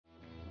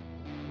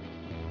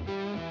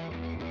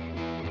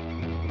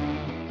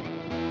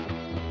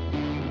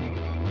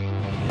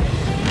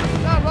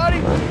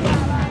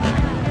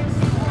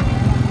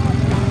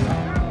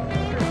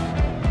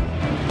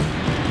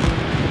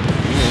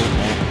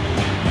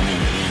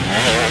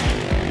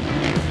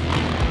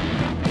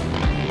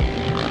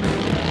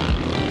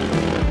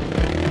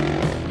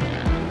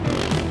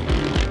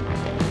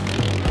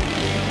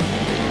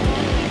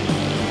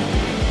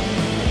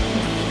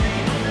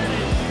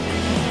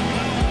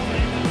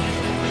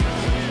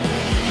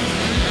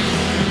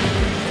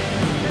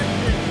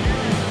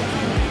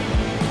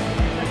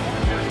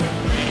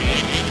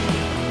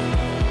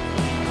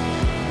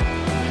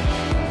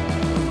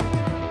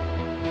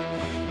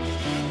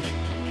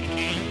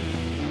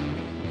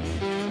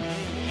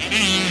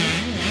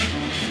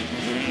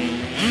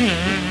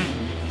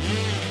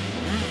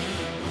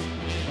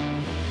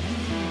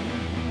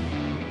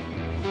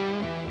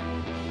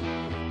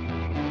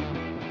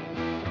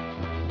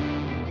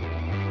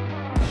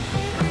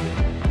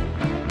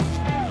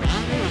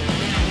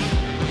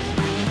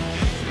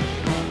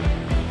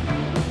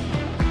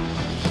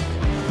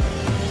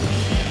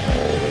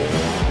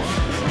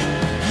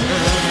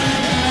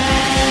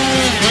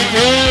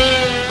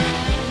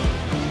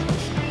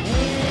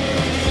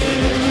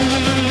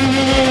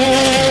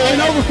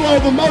know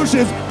the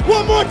motions.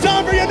 One more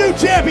time for your new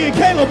champion,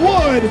 Caleb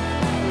Wood.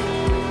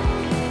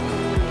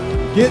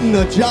 Getting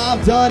the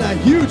job done. A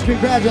huge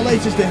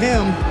congratulations to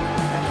him.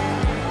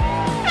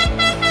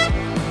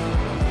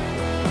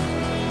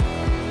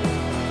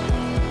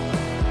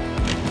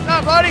 What's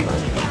up, buddy?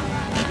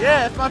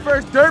 Yeah, it's my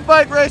first dirt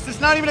bike race. It's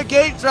not even a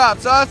gate drop,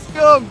 so I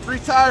still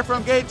retired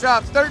from gate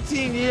drops.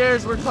 13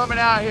 years, we're coming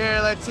out here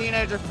like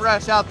teenager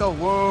fresh out the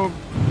womb.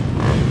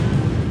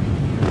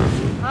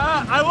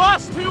 I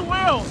lost 2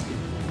 wheels.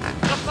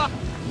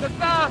 Just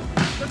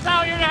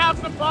out here to have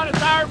some fun. It's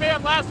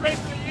Ironman, last race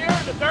of the year.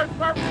 The dirt's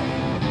perfect.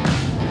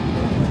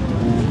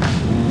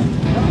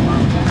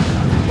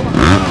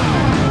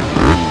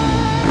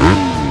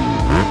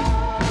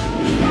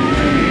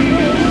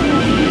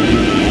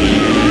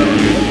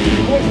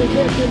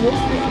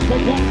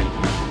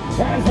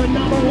 As the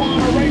number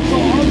 1,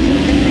 Rachel Archer,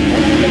 can be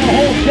turned in a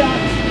whole shot.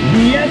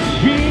 Yes,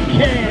 she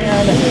can.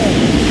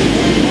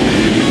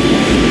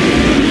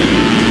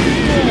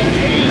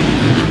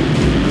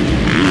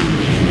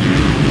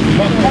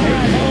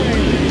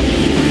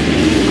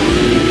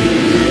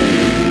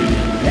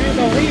 And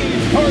the lead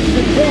towards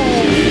control.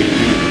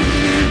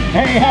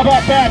 Hey, how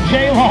about that?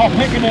 J-Law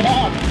picking it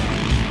up.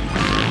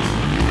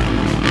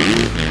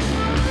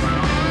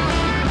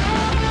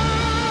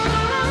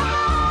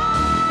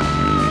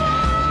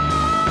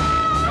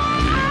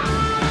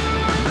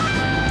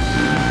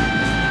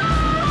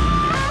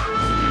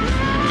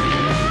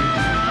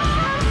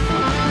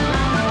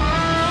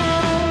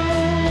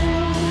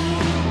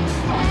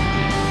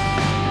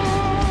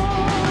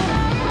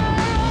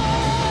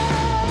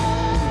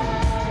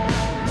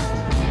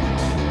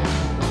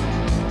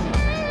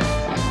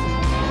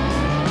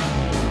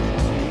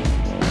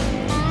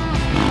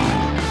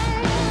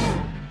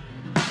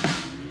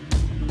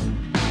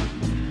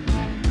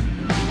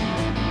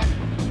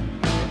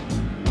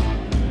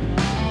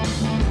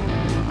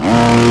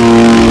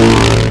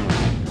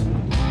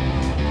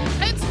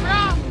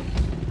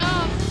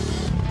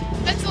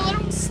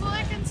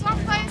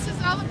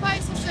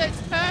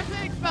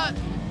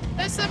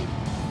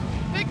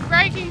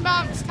 Braking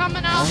bumps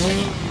coming up.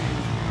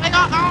 I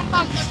got arm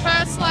bumped the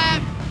first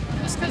lap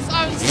just because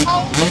I was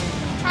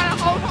trying to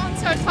hold on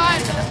so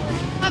tight.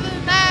 Other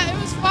than that, it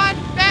was fun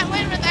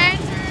battling with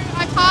Andrew.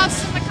 I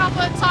passed him a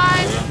couple of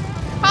times.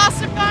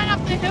 Passed him going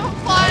up the hill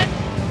climb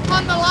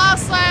on the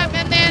last lap,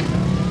 and then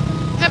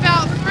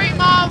about 3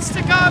 miles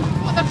to go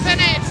before the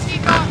finish, he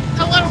got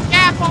a little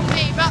gap on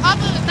me. But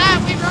other than that,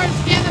 we rode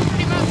together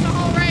pretty much the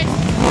whole race.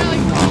 It was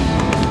really cool.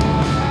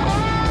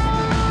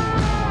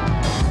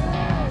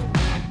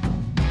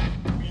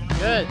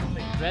 Good.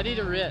 Ready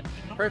to rip.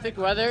 Perfect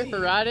weather for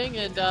riding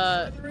and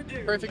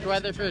perfect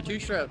weather for a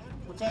 2-stroke.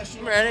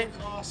 I'm ready.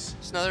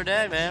 It's another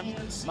day, man.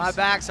 My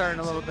back's hurting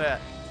a little bit.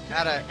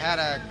 Had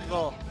a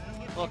little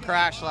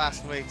crash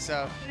last week,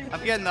 so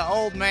I'm getting the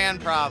old man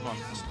problem.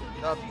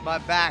 My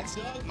back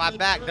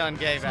done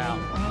gave out.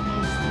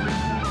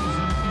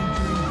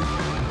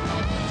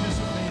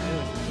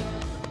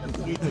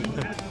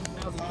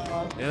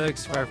 It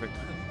looks perfect.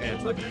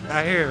 Yeah.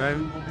 Right here,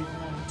 man.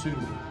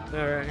 No,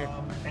 right here.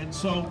 And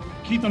so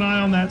keep an eye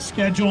on that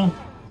schedule.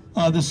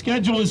 The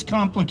schedule is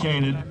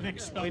complicated.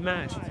 We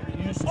match.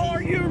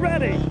 Are you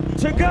ready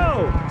to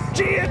go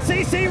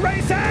GNCC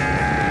racing?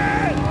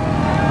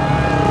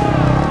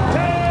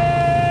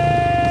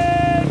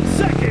 10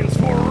 seconds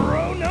for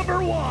row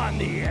number 1,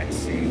 the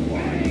XC1.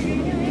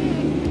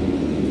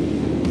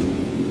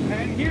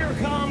 And here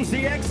comes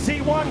the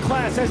XC1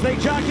 class as they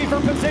jockey for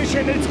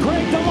position. It's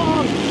Craig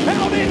DeLong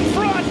out in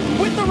front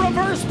with the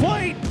reverse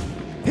plate.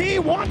 He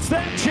wants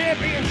that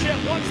championship.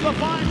 Wants the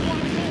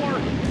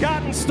 514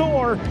 got in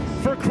store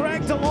for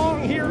Craig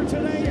DeLong here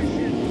today.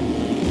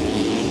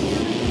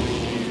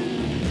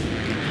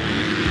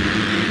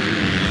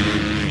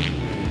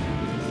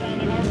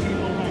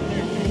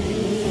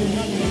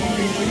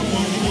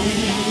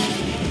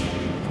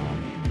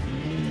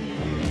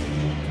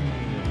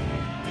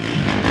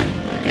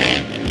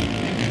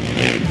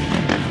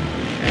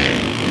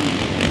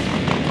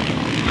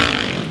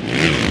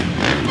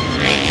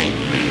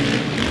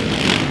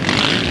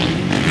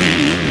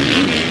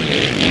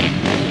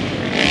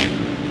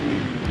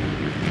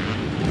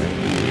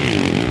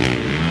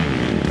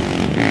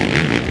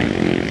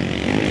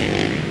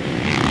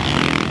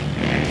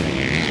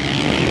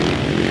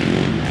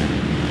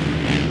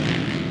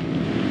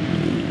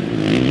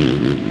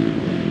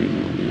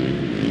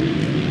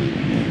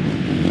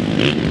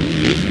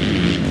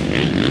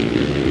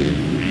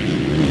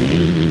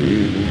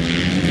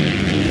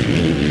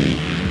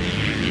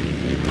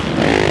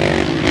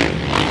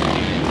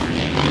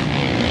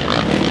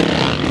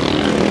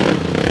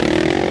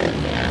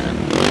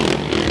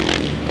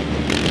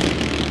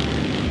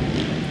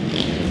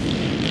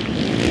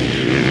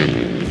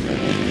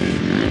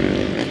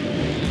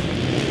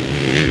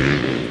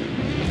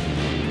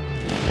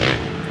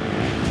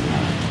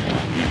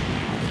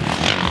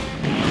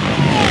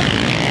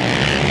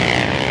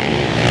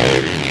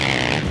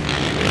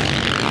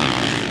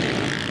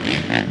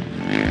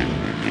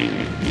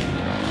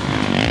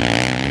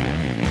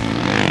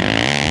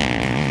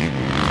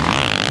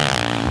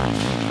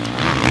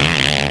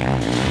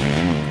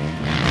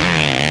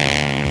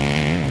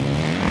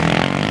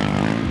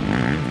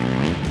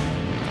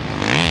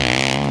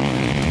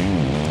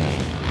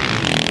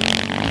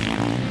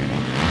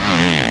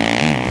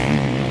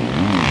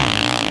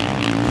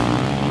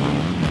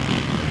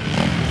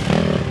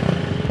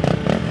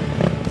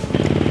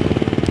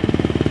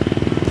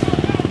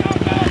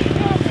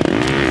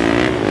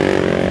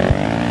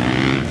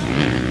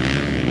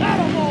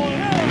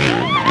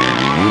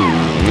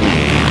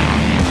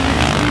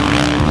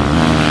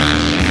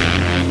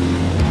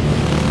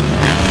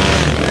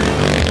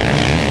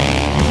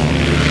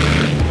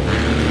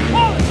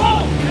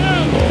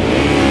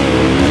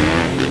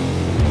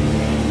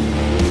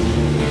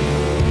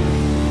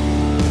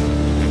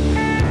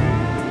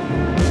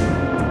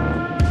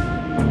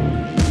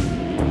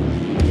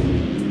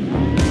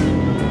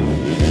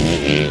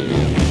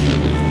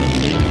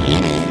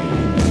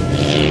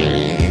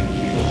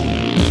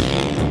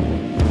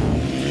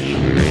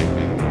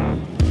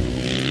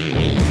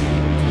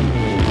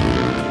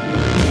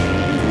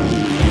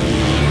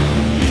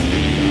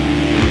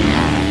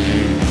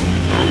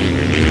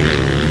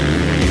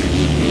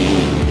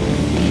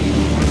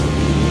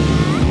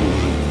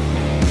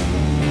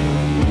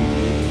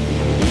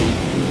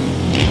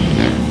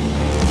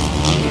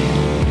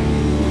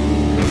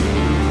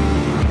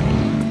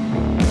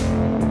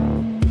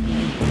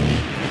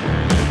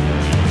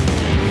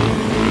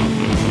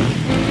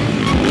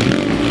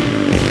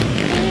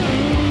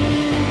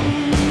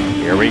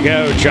 we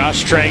go. Josh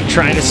Strang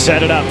trying to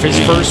set it up. His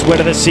first win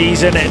of the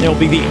season, and he'll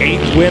be the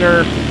 8th winner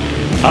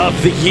of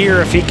the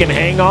year if he can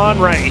hang on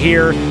right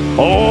here.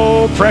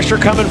 Oh, pressure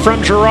coming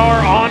from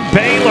Gerard on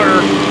Baylor.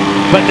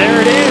 But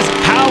there it is.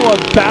 How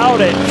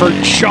about it for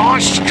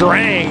Josh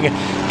Strang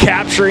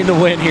capturing the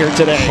win here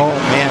today? Oh,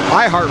 man.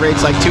 My heart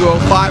rate's like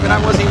 205, and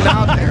I wasn't even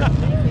out there.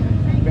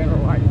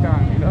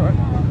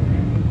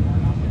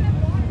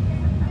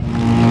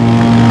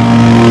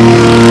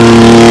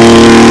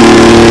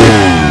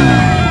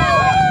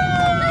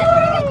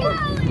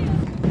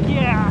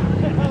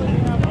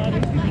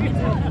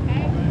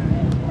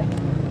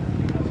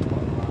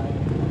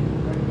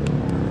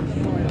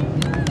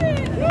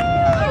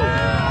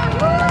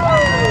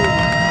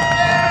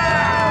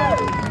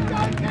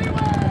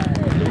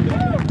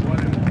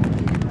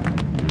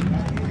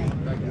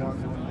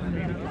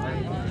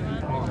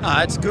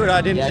 It's good. I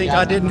didn't think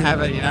I didn't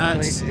have it. You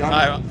know,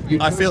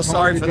 I feel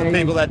sorry for the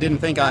people that didn't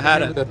think I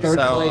had it.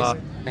 So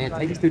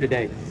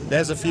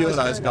there's a few of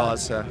those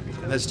guys. So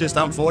it's just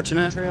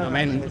unfortunate. I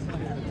mean,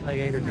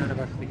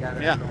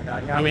 yeah.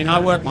 I mean,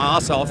 I worked my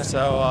ass off.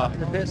 So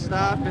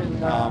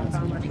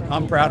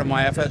I'm proud of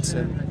my efforts,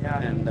 and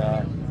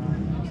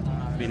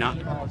you know,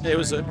 it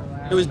was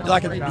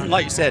like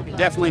you said,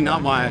 definitely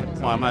not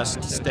my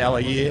most stellar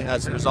year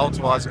as the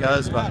results-wise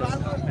goes, but.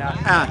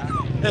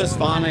 It was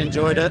fun. I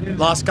enjoyed it.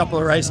 Last couple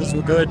of races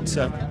were good,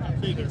 so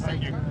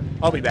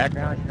I'll be back.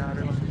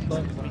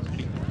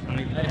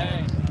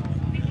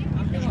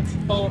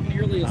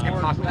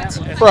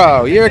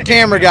 Bro, you're a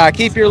camera guy.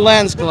 Keep your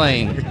lens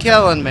clean. You're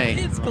killing me.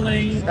 It's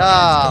clean.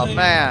 Oh,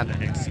 man.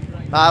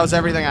 That was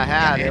everything I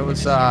had. It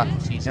was,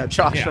 you know,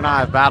 Josh and I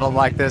have battled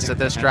like this at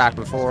this track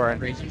before,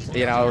 and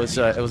you know, it was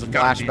a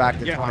flashback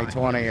to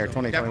 2020 or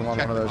 2021, one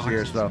of those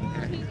years. So,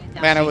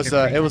 man, it was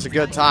a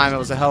good time. It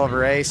was a hell of a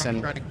race,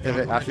 and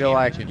I feel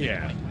like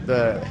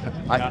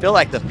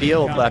the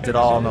field left it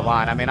all on the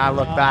line. I mean, I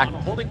look back,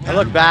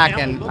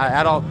 and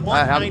I don't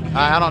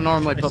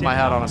normally put my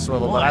head on a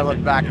swivel, but I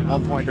look back at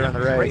one point during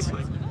the race,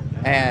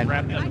 and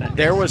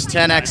there was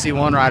 10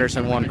 XC1 riders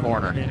in one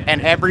corner,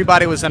 and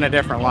everybody was in a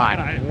different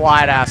line,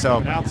 wide ass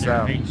open.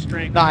 So,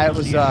 no, it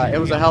was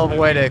a hell of a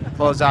way to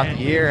close out the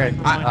year,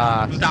 and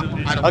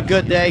a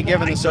good day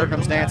given the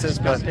circumstances.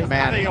 But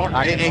man,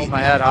 I didn't hold my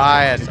head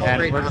high, and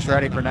we're just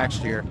ready for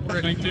next year.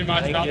 Think too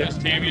much about this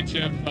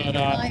championship, but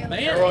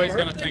you're always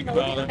going to think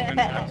about it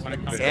when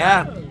it comes.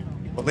 Yeah.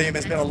 Well, Liam,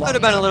 it's been a lot. Could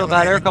have been a little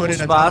better, a couple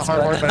spots. Yeah,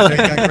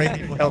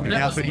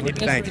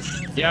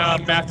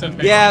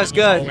 massive. Yeah, it was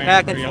good.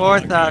 Back and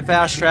forth,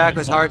 fast track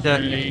was hard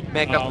to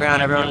make up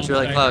ground. Everyone was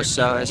really close,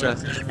 so it was a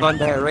fun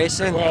day of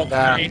racing.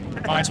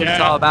 That's what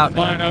it's all about,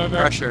 man.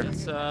 Pressure.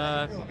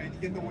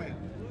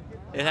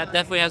 It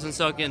definitely hasn't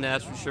sunk in,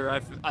 that's for sure.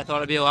 I thought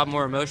it'd be a lot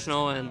more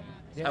emotional, and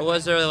I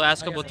was there the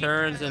last couple of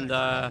turns, and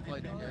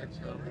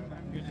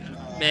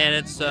man,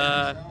 it's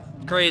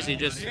crazy.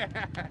 Just,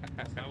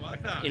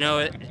 you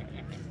know,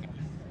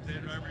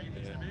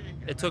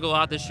 it took a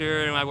lot this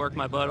year, and I worked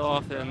my butt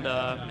off, and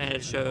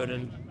it showed.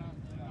 And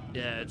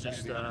yeah, it's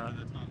just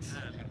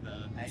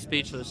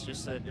speechless.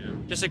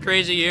 Just a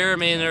crazy year. I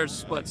mean,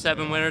 there's what,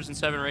 7 winners and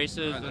 7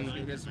 races, and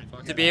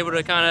to be able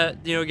to kind of,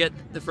 you know, get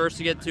the first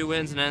to get 2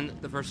 wins and then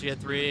the first to get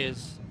 3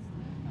 is.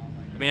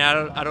 I mean,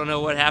 I don't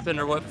know what happened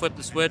or what flipped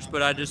the switch,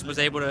 but I just was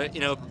able to, you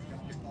know,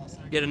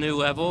 get a new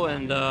level,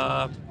 and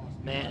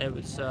man, it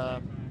was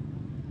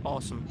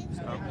awesome.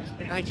 So.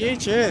 Thank you.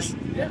 Cheers.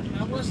 It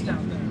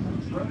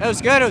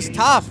was good. It was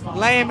tough.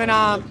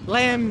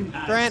 Liam,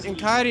 Grant, and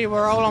Cody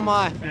were all on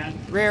my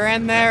rear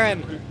end there,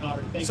 and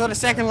sort of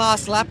second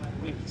last lap,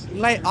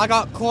 I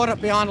got caught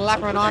up behind a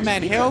lapper on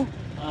Ironman Hill,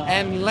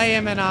 and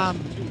Liam and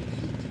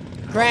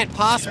Grant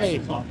passed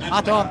me. I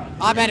thought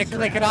I better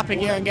click it up a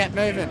gear and get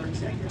moving.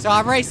 So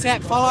I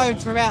reset,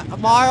 followed for about a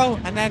mile,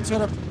 and then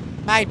sort of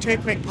made 2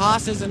 quick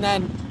passes, and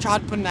then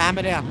tried putting the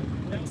hammer down.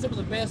 Some of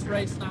the best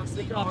races I've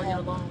seen all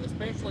year long,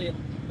 especially in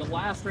the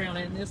last round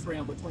and this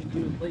round between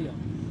you and Liam.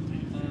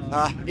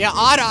 Yeah,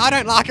 I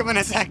don't like it when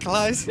it's that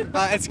close,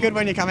 but it's good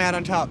when you come out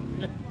on top.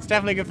 It's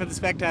definitely good for the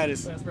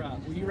spectators. That's right.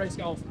 Well, you race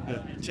golf.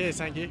 Yeah. Cheers,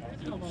 thank you.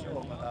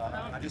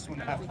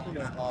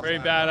 Pretty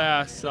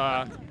badass.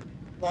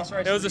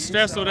 It was a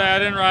stressful day. I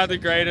didn't ride the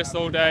greatest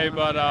all day,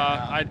 but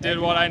I did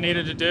what I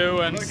needed to do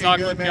and stuck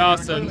with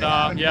Gus. And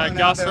yeah,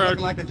 Gus rode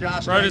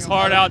his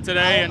heart out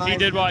today, and he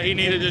did what he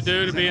needed to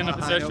do to be in the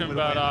position.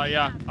 But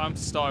yeah, I'm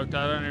stoked.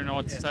 I don't even know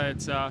what to say.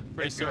 It's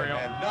pretty surreal.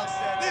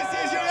 This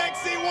is your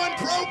XC1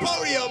 Pro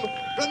Podium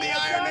from the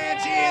Ironman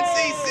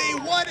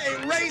GNCC. What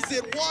a race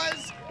it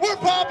was. We're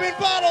popping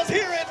bottles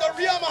here at the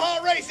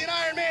Yamaha Racing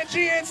Ironman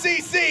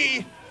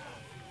GNCC.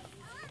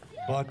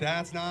 But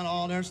that's not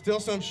all. There's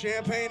still some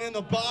champagne in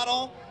the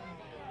bottle.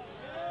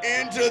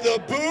 Into the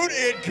boot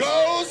it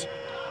goes.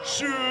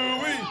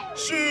 Shoo-wee,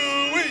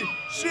 shoo-wee,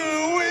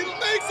 shoo-wee.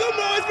 Make some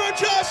noise for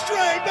Josh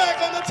Strang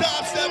back on the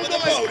top step of the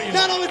podium.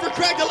 Not only for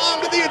Craig DeLong,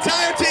 but the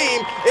entire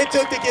team it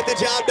took to get the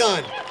job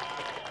done.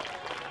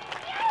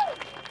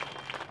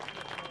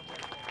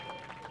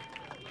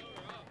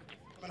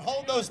 And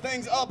hold those those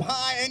things up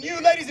high. And you,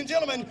 ladies and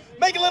gentlemen,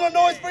 make a little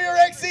noise for your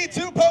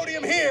XC2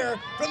 podium here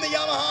from the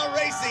Yamaha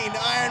Racing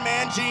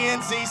Ironman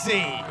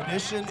GNCC.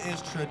 Tradition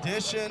is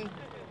tradition.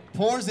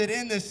 Pours it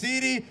in the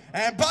CD,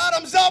 and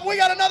bottoms up, we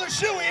got another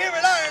shoey here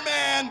at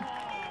Ironman.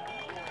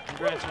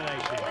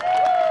 Congratulations.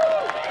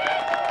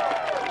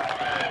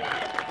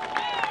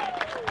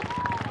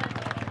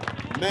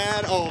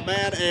 Man, oh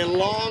man, a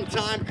long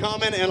time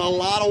coming and a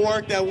lot of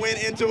work that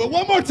went into it.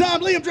 One more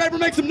time, Liam Draper,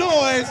 make some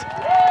noise.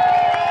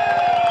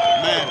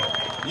 Man,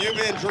 you've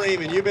been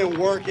dreaming, you've been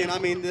working. I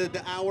mean,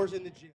 the hours in the gym.